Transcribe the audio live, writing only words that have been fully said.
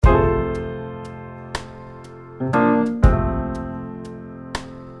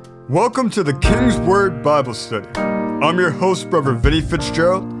Welcome to the King's Word Bible Study. I'm your host, Brother Vinny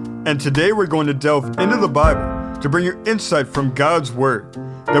Fitzgerald, and today we're going to delve into the Bible to bring you insight from God's Word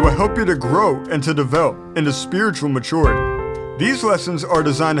that will help you to grow and to develop into spiritual maturity. These lessons are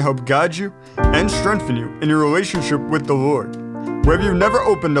designed to help guide you and strengthen you in your relationship with the Lord. Whether you've never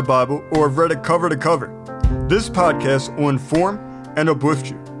opened the Bible or have read it cover to cover, this podcast will inform and uplift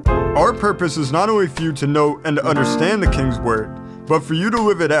you. Our purpose is not only for you to know and to understand the King's Word, but for you to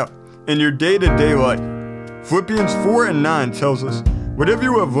live it out in your day-to-day life. Philippians 4:9 tells us, "Whatever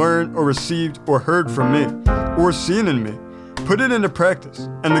you have learned or received or heard from me or seen in me, put it into practice,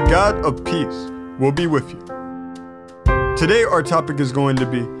 and the God of peace will be with you." Today our topic is going to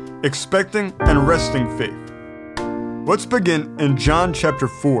be expecting and resting faith. Let's begin in John chapter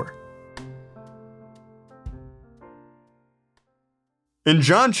 4. In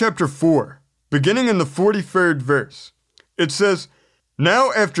John chapter 4, beginning in the 43rd verse, it says,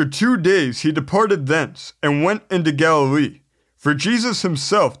 "Now after 2 days he departed thence, and went into Galilee. For Jesus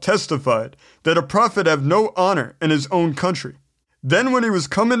himself testified that a prophet have no honor in his own country. Then when he was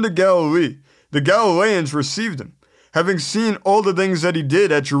come into Galilee, the Galileans received him, having seen all the things that he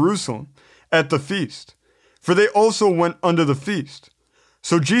did at Jerusalem, at the feast. For they also went unto the feast.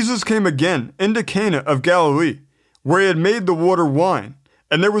 So Jesus came again into Cana of Galilee, where he had made the water wine.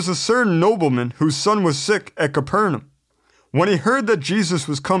 And there was a certain nobleman whose son was sick at Capernaum. When he heard that Jesus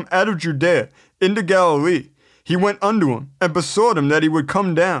was come out of Judea into Galilee, he went unto him, and besought him that he would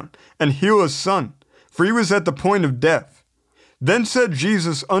come down and heal his son, for he was at the point of death. Then said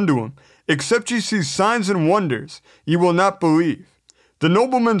Jesus unto him, Except ye see signs and wonders, ye will not believe. The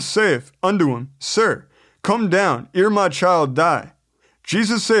nobleman saith unto him, Sir, come down, ere my child die.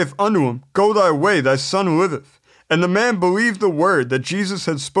 Jesus saith unto him, Go thy way, thy son liveth. And the man believed the word that Jesus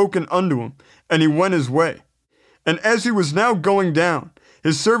had spoken unto him, and he went his way. And as he was now going down,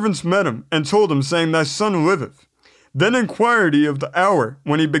 his servants met him, and told him, saying, Thy son liveth. Then inquired he of the hour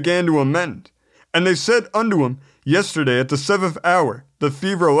when he began to amend. And they said unto him, Yesterday at the 7th hour the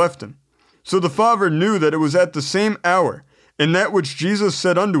fever left him. So the father knew that it was at the same hour, in that which Jesus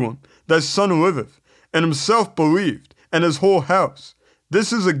said unto him, Thy son liveth, and himself believed, and his whole house.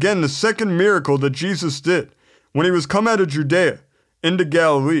 This is again the second miracle that Jesus did, when he was come out of Judea into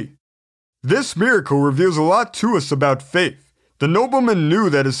Galilee. This miracle reveals a lot to us about faith. The nobleman knew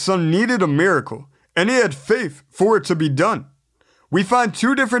that his son needed a miracle, and he had faith for it to be done. We find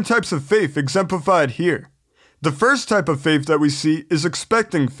two different types of faith exemplified here. The first type of faith that we see is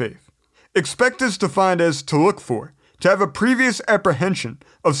expecting faith. Expect is defined as to look for, to have a previous apprehension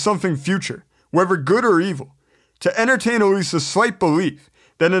of something future, whether good or evil, to entertain at least a slight belief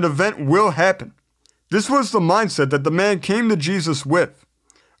that an event will happen. This was the mindset that the man came to Jesus with.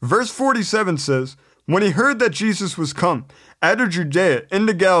 Verse 47 says, When he heard that Jesus was come out of Judea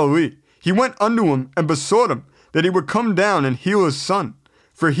into Galilee, he went unto him and besought him that he would come down and heal his son,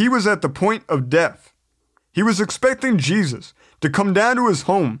 for he was at the point of death. He was expecting Jesus to come down to his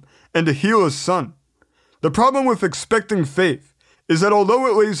home and to heal his son. The problem with expecting faith is that although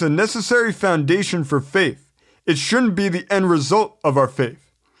it lays a necessary foundation for faith, it shouldn't be the end result of our faith.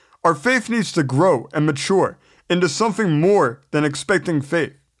 Our faith needs to grow and mature into something more than expecting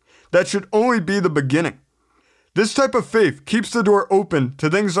faith. That should only be the beginning. This type of faith keeps the door open to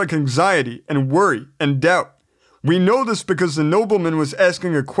things like anxiety and worry and doubt. We know this because the nobleman was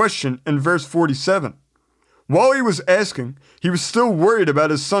asking a question in verse 47. While he was asking, he was still worried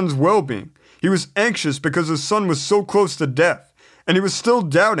about his son's well-being. He was anxious because his son was so close to death, and he was still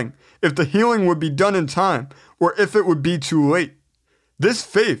doubting if the healing would be done in time or if it would be too late. This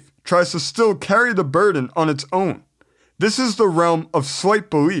faith tries to still carry the burden on its own. This is the realm of slight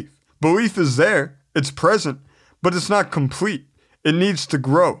belief. Belief is there, it's present, but it's not complete. It needs to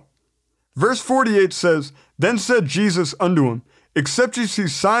grow. Verse 48 says, Then said Jesus unto him, Except ye see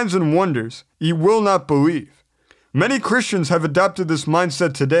signs and wonders, ye will not believe. Many Christians have adopted this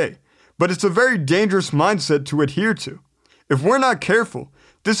mindset today, but it's a very dangerous mindset to adhere to. If we're not careful,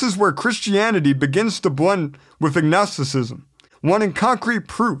 this is where Christianity begins to blend with agnosticism, wanting concrete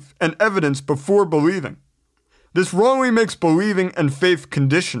proof and evidence before believing. This wrongly makes believing and faith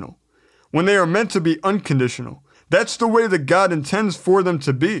conditional, when they are meant to be unconditional. That's the way that God intends for them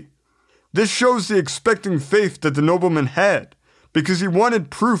to be. This shows the expecting faith that the nobleman had, because he wanted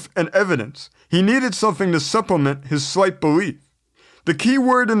proof and evidence. He needed something to supplement his slight belief. The key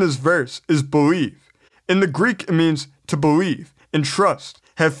word in this verse is believe. In the Greek, it means to believe, entrust,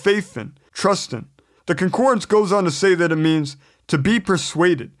 have faith in, trust in. The concordance goes on to say that it means to be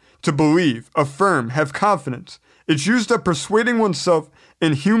persuaded, to believe, affirm, have confidence. It's used of persuading oneself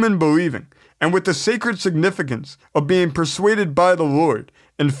in human believing, and with the sacred significance of being persuaded by the Lord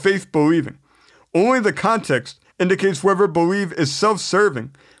and faith believing. Only the context indicates whether believe is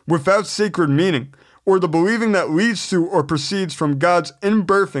self-serving, without sacred meaning, or the believing that leads to or proceeds from God's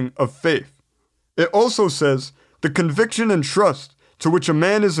inbirthing of faith. It also says, the conviction and trust to which a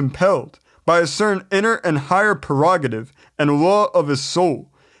man is impelled by a certain inner and higher prerogative and law of his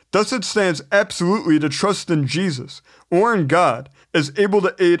soul. Thus it stands absolutely to trust in Jesus or in God as able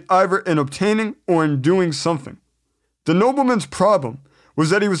to aid either in obtaining or in doing something. The nobleman's problem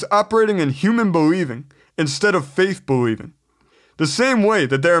was that he was operating in human believing instead of faith believing. The same way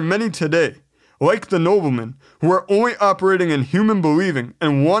that there are many today, like the nobleman, who are only operating in human believing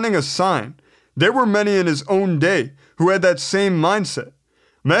and wanting a sign, there were many in his own day who had that same mindset.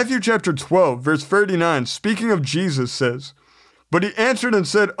 Matthew chapter 12, verse 39, speaking of Jesus, says, "But he answered and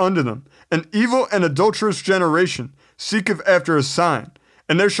said unto them, An evil and adulterous generation seeketh after a sign,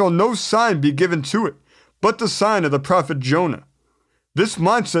 and there shall no sign be given to it, but the sign of the prophet Jonah." This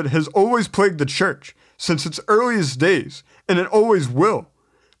mindset has always plagued the church since its earliest days, and it always will.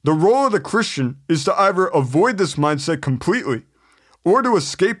 The role of the Christian is to either avoid this mindset completely, or to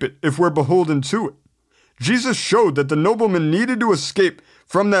escape it if we're beholden to it. Jesus showed that the nobleman needed to escape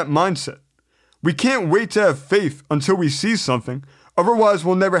from that mindset. We can't wait to have faith until we see something, otherwise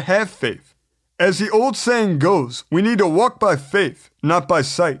we'll never have faith. As the old saying goes, we need to walk by faith, not by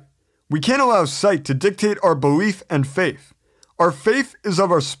sight. We can't allow sight to dictate our belief and faith. Our faith is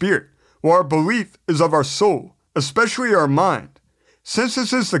of our spirit, while our belief is of our soul, especially our mind. Since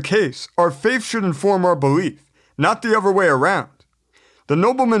this is the case, our faith should inform our belief, not the other way around. The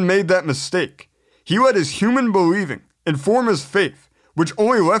nobleman made that mistake. He let his human believing inform his faith, which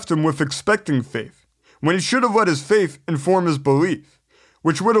only left him with expecting faith, when he should have let his faith inform his belief,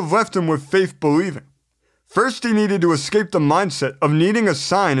 which would have left him with faith believing. First, he needed to escape the mindset of needing a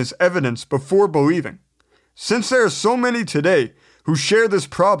sign as evidence before believing. Since there are so many today who share this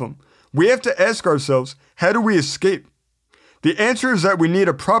problem, we have to ask ourselves, how do we escape? The answer is that we need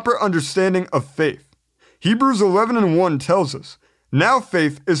a proper understanding of faith. Hebrews 11:1 tells us, "Now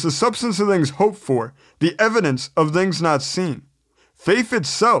faith is the substance of things hoped for, the evidence of things not seen." Faith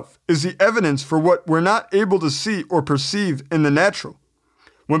itself is the evidence for what we're not able to see or perceive in the natural.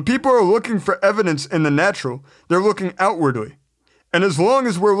 When people are looking for evidence in the natural, they're looking outwardly. And as long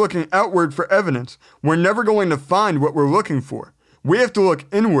as we're looking outward for evidence, we're never going to find what we're looking for. We have to look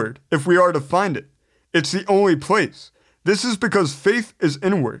inward if we are to find it. It's the only place. This is because faith is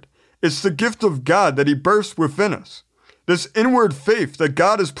inward. It's the gift of God that He births within us. This inward faith that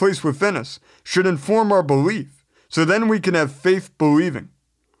God has placed within us should inform our belief, so then we can have faith believing.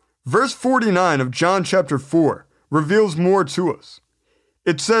 Verse 49 of John chapter 4 reveals more to us.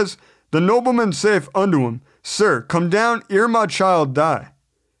 It says, "The nobleman saith unto him, Sir, come down ere my child die."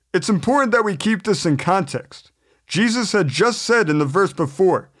 It's important that we keep this in context. Jesus had just said in the verse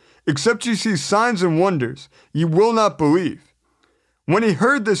before, "Except ye see signs and wonders, ye will not believe." When he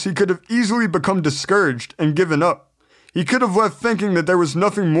heard this, he could have easily become discouraged and given up. He could have left thinking that there was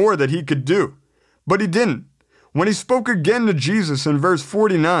nothing more that he could do. But he didn't. When he spoke again to Jesus in verse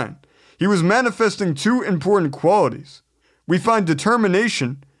 49, he was manifesting two important qualities. We find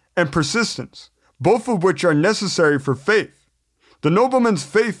determination and persistence, both of which are necessary for faith. The nobleman's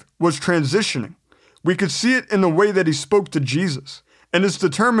faith was transitioning. We could see it in the way that he spoke to Jesus, and his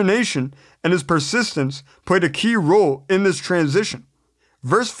determination and his persistence played a key role in this transition.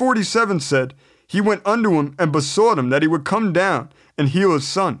 Verse 47 said, "He went unto him and besought him that he would come down and heal his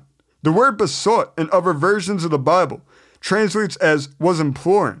son." The word besought in other versions of the Bible translates as was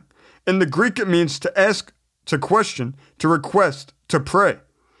imploring. In the Greek, it means to ask, to question, to request, to pray.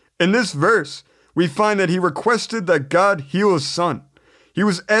 In this verse, we find that he requested that God heal his son. He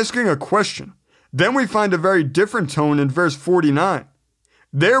was asking a question. Then we find a very different tone in verse 49.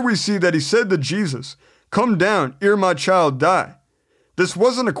 There we see that he said to Jesus, "Come down ere my child die." This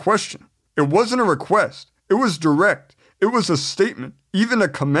wasn't a question. It wasn't a request. It was direct. It was a statement, even a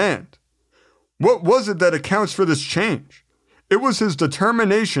command. What was it that accounts for this change? It was his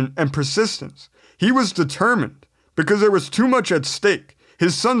determination and persistence. He was determined because there was too much at stake.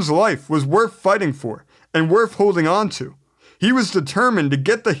 His son's life was worth fighting for and worth holding on to. He was determined to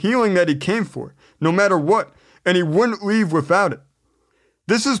get the healing that he came for, no matter what, and he wouldn't leave without it.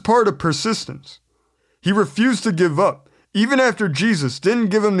 This is part of persistence. He refused to give up. Even after Jesus didn't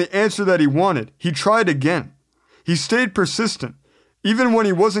give him the answer that he wanted, he tried again. He stayed persistent, even when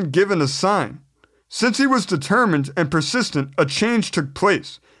he wasn't given a sign. Since he was determined and persistent, a change took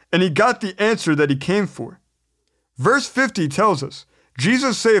place, and he got the answer that he came for. Verse 50 tells us,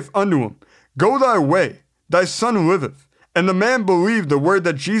 "Jesus saith unto him, Go thy way, thy son liveth. And the man believed the word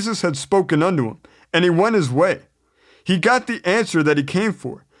that Jesus had spoken unto him, and he went his way. He got the answer that he came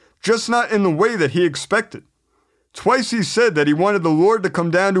for, just not in the way that he expected. Twice he said that he wanted the Lord to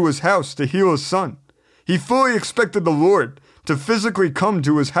come down to his house to heal his son. He fully expected the Lord to physically come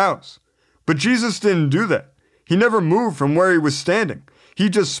to his house. But Jesus didn't do that. He never moved from where he was standing. He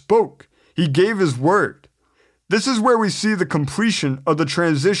just spoke. He gave his word. This is where we see the completion of the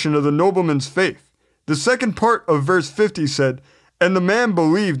transition of the nobleman's faith. The second part of verse 50 said, "And the man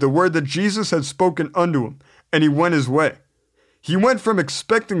believed the word that Jesus had spoken unto him, and he went his way." He went from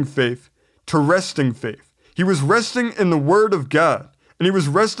expecting faith to resting faith. He was resting in the word of God, and he was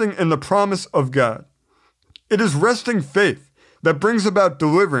resting in the promise of God. It is resting faith that brings about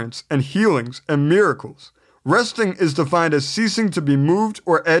deliverance and healings and miracles. Resting is defined as ceasing to be moved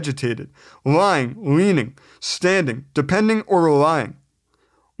or agitated, lying, leaning, standing, depending or relying.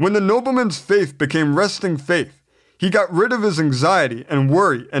 When the nobleman's faith became resting faith, he got rid of his anxiety and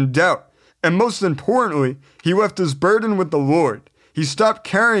worry and doubt, and most importantly, he left his burden with the Lord. He stopped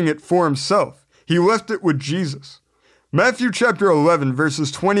carrying it for himself. He left it with Jesus. Matthew chapter 11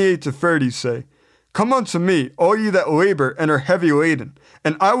 verses 28 to 30 say, "Come unto me, all ye that labor and are heavy laden,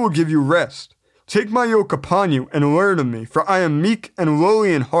 and I will give you rest. Take my yoke upon you and learn of me, for I am meek and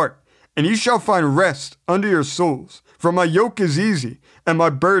lowly in heart, and ye shall find rest unto your souls. For my yoke is easy, and my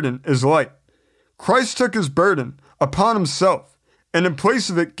burden is light." Christ took his burden upon himself, and in place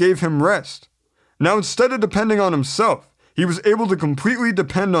of it gave him rest. Now instead of depending on himself, he was able to completely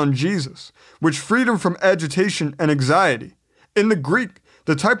depend on Jesus, which freed him from agitation and anxiety. In the Greek,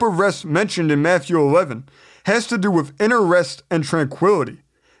 the type of rest mentioned in Matthew 11 has to do with inner rest and tranquility.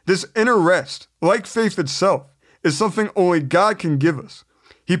 This inner rest, like faith itself, is something only God can give us.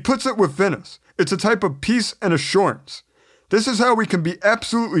 He puts it within us. It's a type of peace and assurance. This is how we can be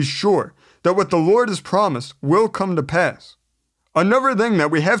absolutely sure that what the Lord has promised will come to pass. Another thing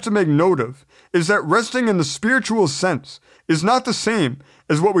that we have to make note of is that resting in the spiritual sense is not the same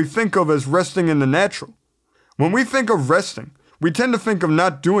as what we think of as resting in the natural. When we think of resting, we tend to think of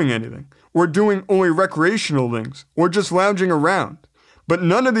not doing anything, or doing only recreational things, or just lounging around. But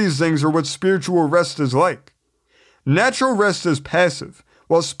none of these things are what spiritual rest is like. Natural rest is passive,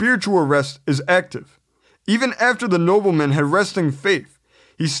 while spiritual rest is active. Even after the nobleman had resting faith,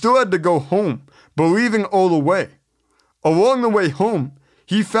 he still had to go home, believing all the way. Along the way home,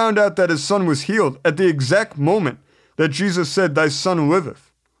 he found out that his son was healed at the exact moment that Jesus said, "Thy son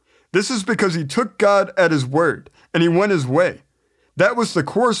liveth." This is because he took God at his word, and he went his way. That was the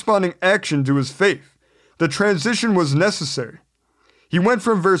corresponding action to his faith. The transition was necessary. He went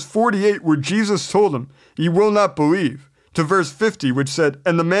from verse 48, where Jesus told him, "Ye will not believe," to verse 50, which said,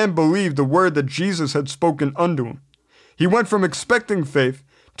 "And the man believed the word that Jesus had spoken unto him." He went from expecting faith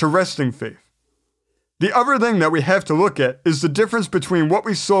to resting faith. The other thing that we have to look at is the difference between what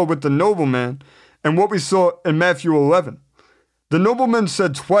we saw with the nobleman and what we saw in Matthew 11. The nobleman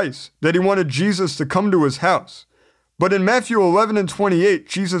said twice that he wanted Jesus to come to his house. But in Matthew 11 and 28,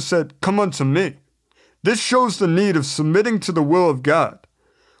 Jesus said, "Come unto me." This shows the need of submitting to the will of God.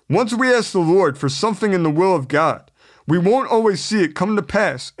 Once we ask the Lord for something in the will of God, we won't always see it come to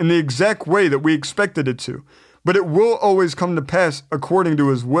pass in the exact way that we expected it to, but it will always come to pass according to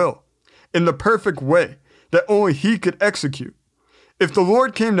his will, in the perfect way that only he could execute. If the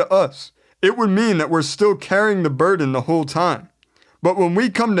Lord came to us, it would mean that we're still carrying the burden the whole time. But when we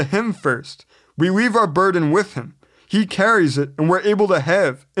come to him first, we leave our burden with him. He carries it, and we're able to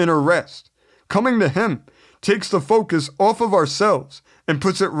have inner rest. Coming to him takes the focus off of ourselves and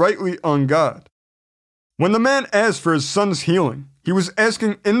puts it rightly on God. When the man asked for his son's healing, he was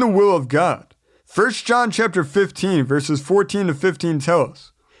asking in the will of God. 1 John chapter 15, verses 14 to 15 tell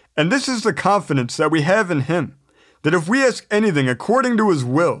us, "And this is the confidence that we have in him, that if we ask anything according to his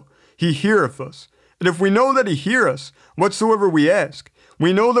will, he heareth us. And if we know that he hear us, whatsoever we ask,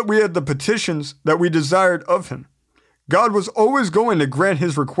 we know that we have the petitions that we desired of him." God was always going to grant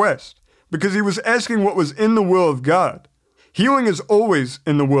his request, because he was asking what was in the will of God. Healing is always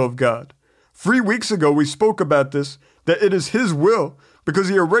in the will of God. 3 weeks ago we spoke about this, that it is his will, because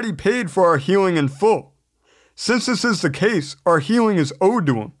he already paid for our healing in full. Since this is the case, our healing is owed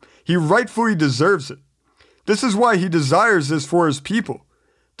to him. He rightfully deserves it. This is why he desires this for his people.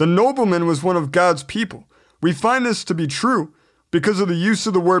 The nobleman was one of God's people. We find this to be true because of the use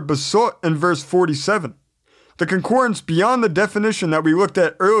of the word besought in verse 47. The concordance beyond the definition that we looked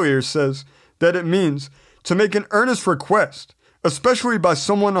at earlier says that it means to make an earnest request, especially by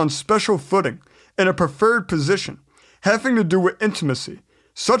someone on special footing, in a preferred position, having to do with intimacy.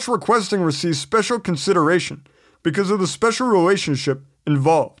 Such requesting receives special consideration because of the special relationship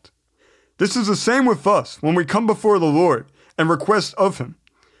involved. This is the same with us when we come before the Lord and request of Him.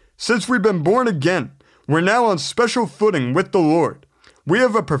 Since we've been born again, we're now on special footing with the Lord. We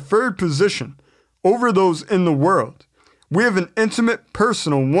have a preferred position over those in the world. We have an intimate,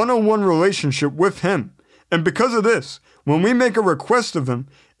 personal, one-on-one relationship with Him. And because of this, when we make a request of Him,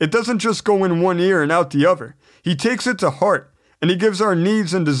 it doesn't just go in one ear and out the other. He takes it to heart, and He gives our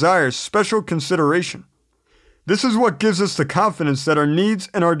needs and desires special consideration. This is what gives us the confidence that our needs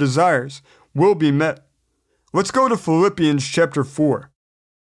and our desires will be met. Let's go to Philippians chapter 4.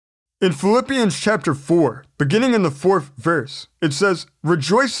 In Philippians chapter 4, beginning in the 4th verse, it says,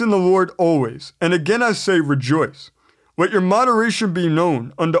 "Rejoice in the Lord always, and again I say rejoice. Let your moderation be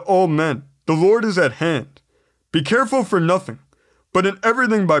known unto all men. The Lord is at hand. Be careful for nothing, but in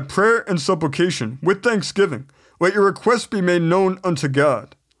everything by prayer and supplication, with thanksgiving, let your requests be made known unto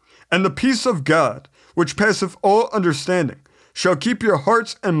God. And the peace of God, which passeth all understanding, shall keep your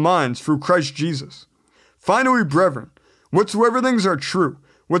hearts and minds through Christ Jesus. Finally, brethren, whatsoever things are true,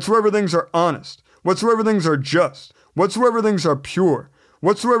 whatsoever things are honest, whatsoever things are just, whatsoever things are pure,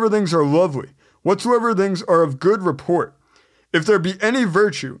 whatsoever things are lovely, whatsoever things are of good report, if there be any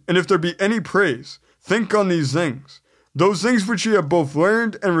virtue, and if there be any praise, think on these things. Those things which ye have both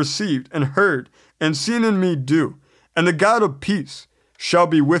learned and received and heard and seen in me do, and the God of peace shall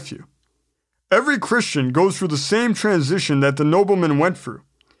be with you." Every Christian goes through the same transition that the nobleman went through.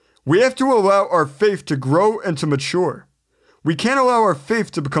 We have to allow our faith to grow and to mature. We can't allow our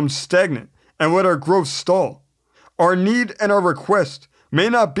faith to become stagnant and let our growth stall. Our need and our request may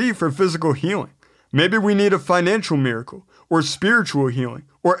not be for physical healing. Maybe we need a financial miracle or spiritual healing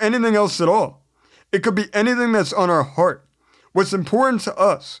or anything else at all. It could be anything that's on our heart. What's important to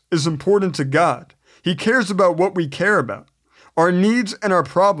us is important to God. He cares about what we care about. Our needs and our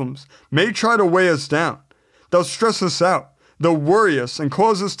problems may try to weigh us down. They'll stress us out. They'll worry us and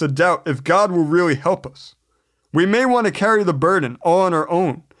cause us to doubt if God will really help us. We may want to carry the burden all on our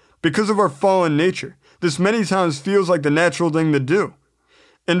own. Because of our fallen nature, this many times feels like the natural thing to do.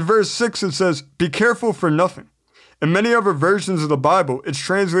 In verse 6 it says, "Be careful for nothing." In many other versions of the Bible, it's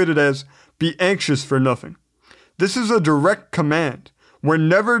translated as, "Be anxious for nothing." This is a direct command. We're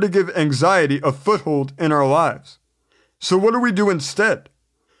never to give anxiety a foothold in our lives. So what do we do instead?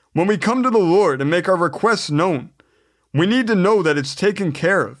 When we come to the Lord and make our requests known, we need to know that it's taken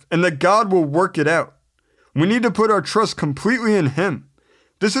care of and that God will work it out. We need to put our trust completely in Him.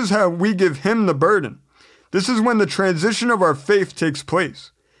 This is how we give Him the burden. This is when the transition of our faith takes place.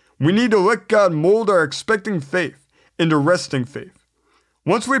 We need to let God mold our expecting faith into resting faith.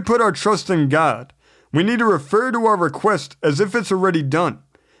 Once we put our trust in God, we need to refer to our request as if it's already done,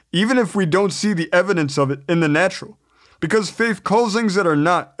 even if we don't see the evidence of it in the natural, because faith calls things that are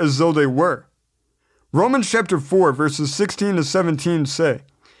not as though they were. Romans chapter 4 verses 16 to 17 say,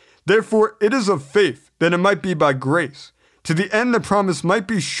 "Therefore it is of faith that it might be by grace, to the end the promise might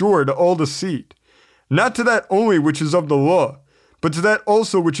be sure to all the seed, not to that only which is of the law, but to that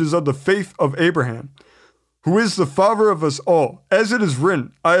also which is of the faith of Abraham, who is the father of us all. As it is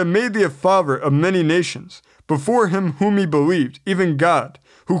written, I have made thee a father of many nations, before him whom he believed, even God,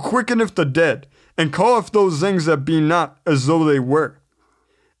 who quickeneth the dead, and calleth those things that be not as though they were."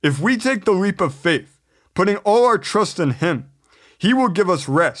 If we take the leap of faith, putting all our trust in Him, He will give us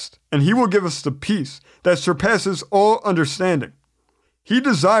rest, and He will give us the peace that surpasses all understanding. He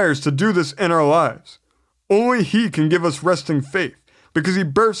desires to do this in our lives. Only He can give us resting faith, because He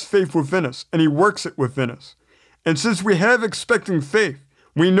births faith within us, and He works it within us. And since we have expecting faith,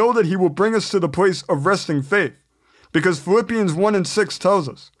 we know that He will bring us to the place of resting faith, because Philippians 1 and 6 tells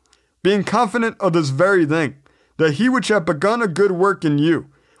us, "Being confident of this very thing, that He which hath begun a good work in you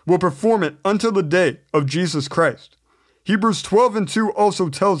will perform it until the day of Jesus Christ." Hebrews 12 and 2 also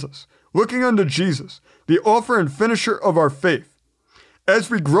tells us, "Looking unto Jesus, the author and finisher of our faith." As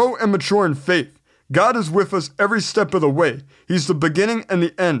we grow and mature in faith, God is with us every step of the way. He's the beginning and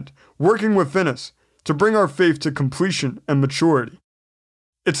the end, working within us to bring our faith to completion and maturity.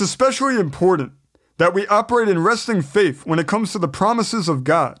 It's especially important that we operate in resting faith when it comes to the promises of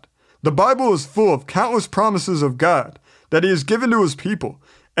God. The Bible is full of countless promises of God that He has given to His people,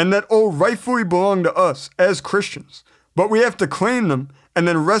 and that all rightfully belong to us as Christians. But we have to claim them and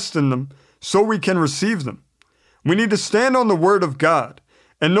then rest in them so we can receive them. We need to stand on the Word of God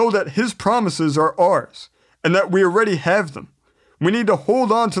and know that His promises are ours and that we already have them. We need to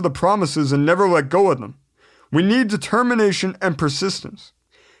hold on to the promises and never let go of them. We need determination and persistence.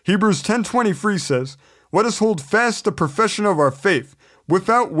 Hebrews 10:23 says, "Let us hold fast the profession of our faith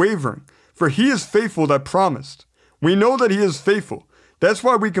without wavering, for He is faithful that promised." We know that He is faithful. That's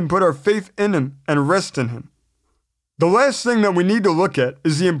why we can put our faith in Him and rest in Him. The last thing that we need to look at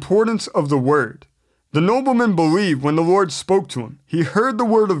is the importance of the word. The nobleman believed when the Lord spoke to him. He heard the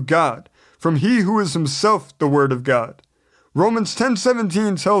word of God from he who is himself the word of God. Romans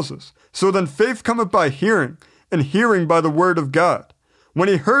 10:17 tells us, "So then faith cometh by hearing, and hearing by the word of God." When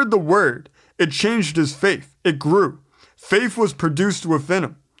he heard the word, it changed his faith. It grew. Faith was produced within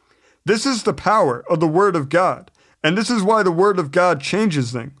him. This is the power of the word of God, and this is why the word of God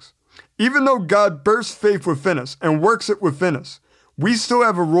changes things. Even though God bursts faith within us and works it within us, we still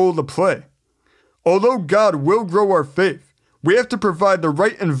have a role to play. Although God will grow our faith, we have to provide the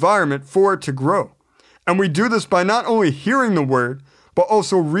right environment for it to grow. And we do this by not only hearing the word, but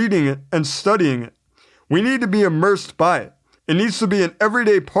also reading it and studying it. We need to be immersed by it. It needs to be an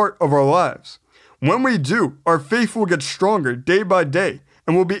everyday part of our lives. When we do, our faith will get stronger day by day,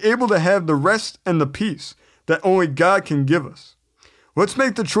 and we'll be able to have the rest and the peace that only God can give us. Let's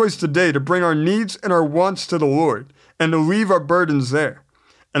make the choice today to bring our needs and our wants to the Lord and to leave our burdens there.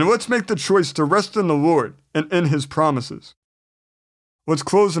 And let's make the choice to rest in the Lord and in His promises. Let's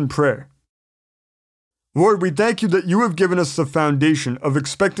close in prayer. Lord, we thank you that you have given us the foundation of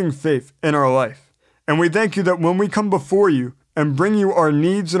expecting faith in our life. And we thank you that when we come before you and bring you our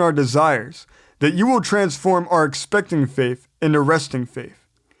needs and our desires, that you will transform our expecting faith into resting faith.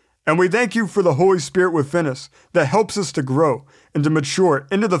 And we thank you for the Holy Spirit within us that helps us to grow and to mature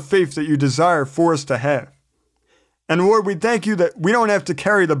into the faith that you desire for us to have. And Lord, we thank you that we don't have to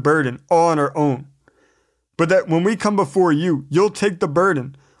carry the burden all on our own, but that when we come before you, you'll take the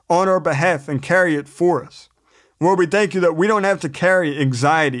burden on our behalf and carry it for us. Lord, we thank you that we don't have to carry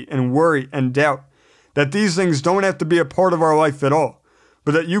anxiety and worry and doubt, that these things don't have to be a part of our life at all,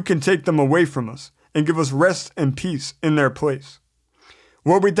 but that you can take them away from us and give us rest and peace in their place.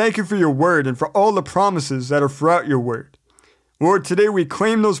 Lord, we thank you for your word and for all the promises that are throughout your word. Lord, today we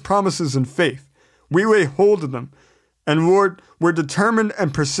claim those promises in faith. We lay hold of them. And Lord, we're determined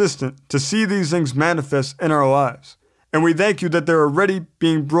and persistent to see these things manifest in our lives. And we thank you that they're already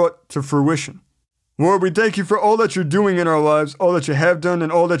being brought to fruition. Lord, we thank you for all that you're doing in our lives, all that you have done,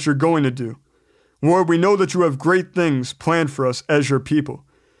 and all that you're going to do. Lord, we know that you have great things planned for us as your people.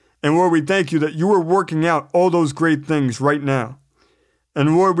 And Lord, we thank you that you are working out all those great things right now.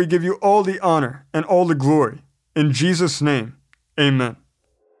 And Lord, we give you all the honor and all the glory. In Jesus' name, amen.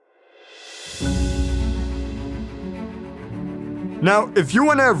 Now, if you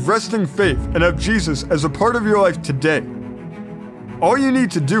want to have resting faith and have Jesus as a part of your life today, all you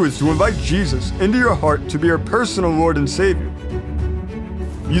need to do is to invite Jesus into your heart to be your personal Lord and Savior.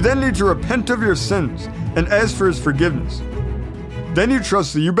 You then need to repent of your sins and ask for His forgiveness. Then you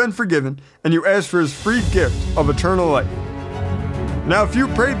trust that you've been forgiven and you ask for His free gift of eternal life. Now, if you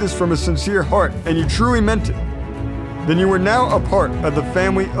prayed this from a sincere heart and you truly meant it, then you are now a part of the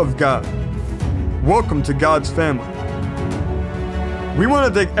family of God. Welcome to God's family. We want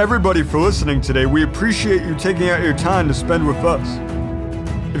to thank everybody for listening today. We appreciate you taking out your time to spend with us.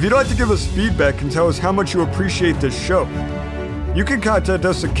 If you'd like to give us feedback and tell us how much you appreciate this show, you can contact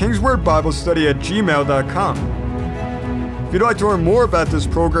us at kingswordbiblestudy@gmail.com. If you'd like to learn more about this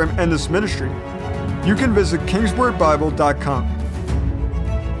program and this ministry, you can visit kingswordbible.com.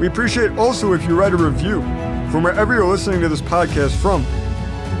 We appreciate also if you write a review from wherever you're listening to this podcast from,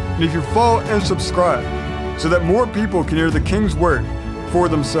 and if you follow and subscribe so that more people can hear the King's Word for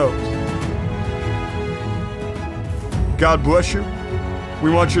themselves. God bless you.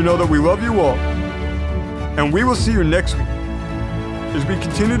 We want you to know that we love you all. And we will see you next week as we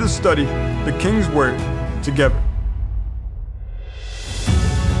continue to study the King's Word together.